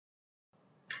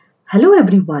Hello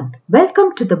everyone,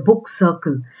 welcome to the book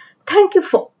circle. Thank you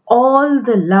for all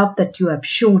the love that you have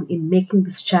shown in making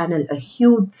this channel a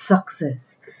huge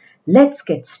success. Let's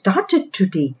get started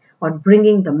today on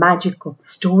bringing the magic of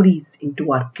stories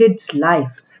into our kids'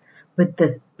 lives with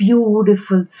this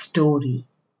beautiful story.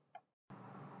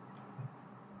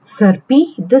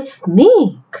 Serpy the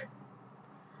snake.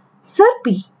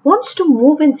 Serpy wants to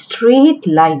move in straight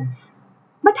lines.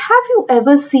 But have you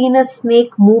ever seen a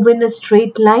snake move in a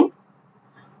straight line?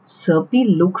 Serpy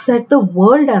looks at the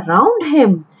world around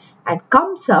him and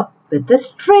comes up with a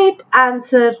straight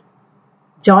answer.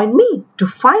 Join me to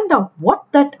find out what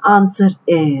that answer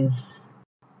is.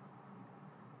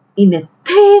 In a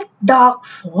thick, dark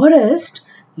forest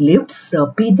lived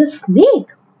Serpy the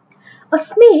snake. A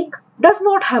snake does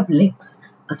not have legs.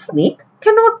 A snake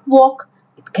cannot walk.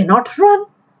 It cannot run.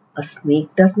 A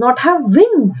snake does not have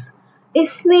wings. A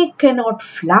snake cannot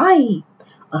fly.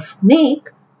 A snake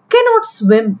cannot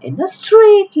swim in a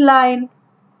straight line.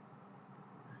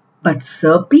 But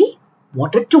Serpy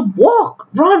wanted to walk,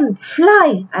 run,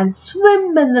 fly and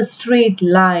swim in a straight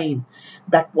line.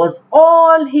 That was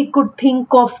all he could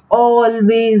think of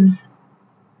always.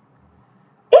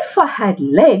 If I had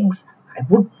legs, I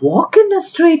would walk in a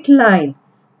straight line.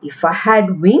 If I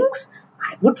had wings,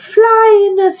 I would fly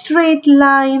in a straight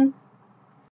line.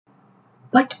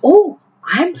 But oh,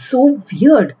 I am so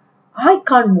weird. I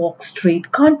can't walk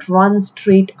straight, can't run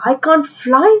straight, I can't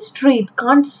fly straight,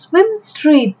 can't swim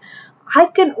straight. I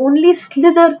can only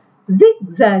slither,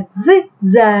 zigzag,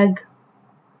 zigzag.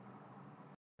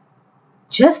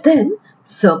 Just then,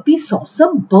 Serpy saw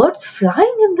some birds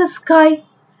flying in the sky.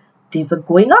 They were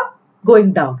going up,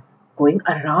 going down, going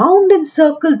around in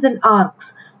circles and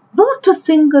arcs. Not a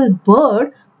single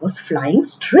bird was flying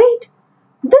straight.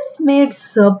 This made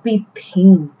Serpy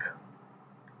think.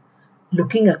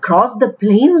 Looking across the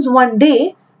plains one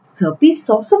day, Serpy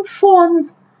saw some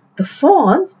fawns. The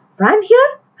fawns ran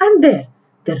here and there.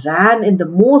 They ran in the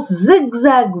most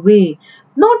zigzag way.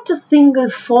 Not a single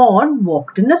fawn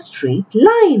walked in a straight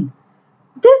line.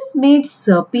 This made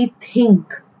Serpy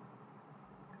think.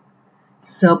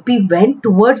 Serpy went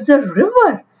towards the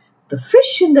river. The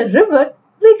fish in the river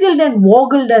wiggled and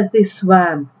woggled as they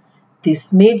swam.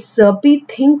 This made Serpy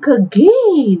think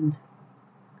again.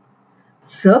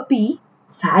 Serpy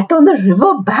sat on the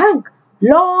river bank,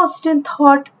 lost in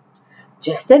thought.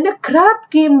 Just then a crab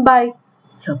came by.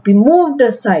 Serpy moved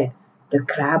aside. The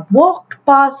crab walked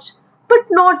past, but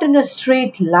not in a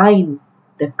straight line.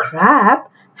 The crab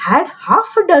had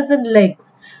half a dozen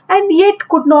legs and yet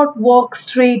could not walk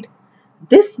straight.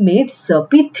 This made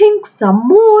Serpy think some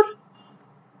more.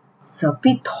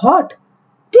 Serpy thought,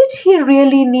 did he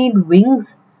really need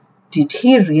wings? Did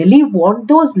he really want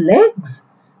those legs?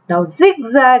 Now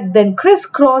zigzag then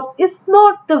crisscross is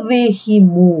not the way he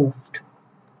moved.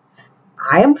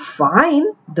 I am fine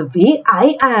the way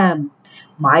I am.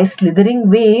 My slithering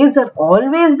ways are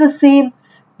always the same.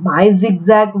 My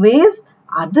zigzag ways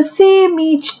are the same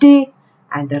each day.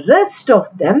 And the rest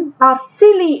of them are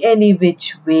silly any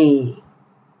which way.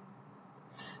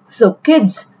 So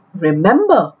kids,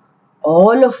 remember,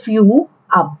 all of you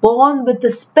are born with a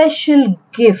special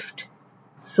gift.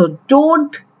 So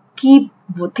don't keep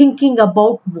thinking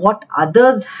about what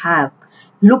others have.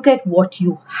 Look at what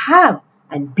you have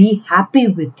and be happy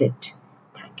with it.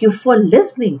 Thank you for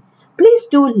listening. Please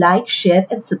do like, share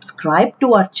and subscribe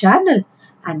to our channel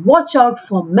and watch out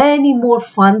for many more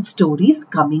fun stories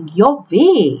coming your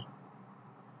way.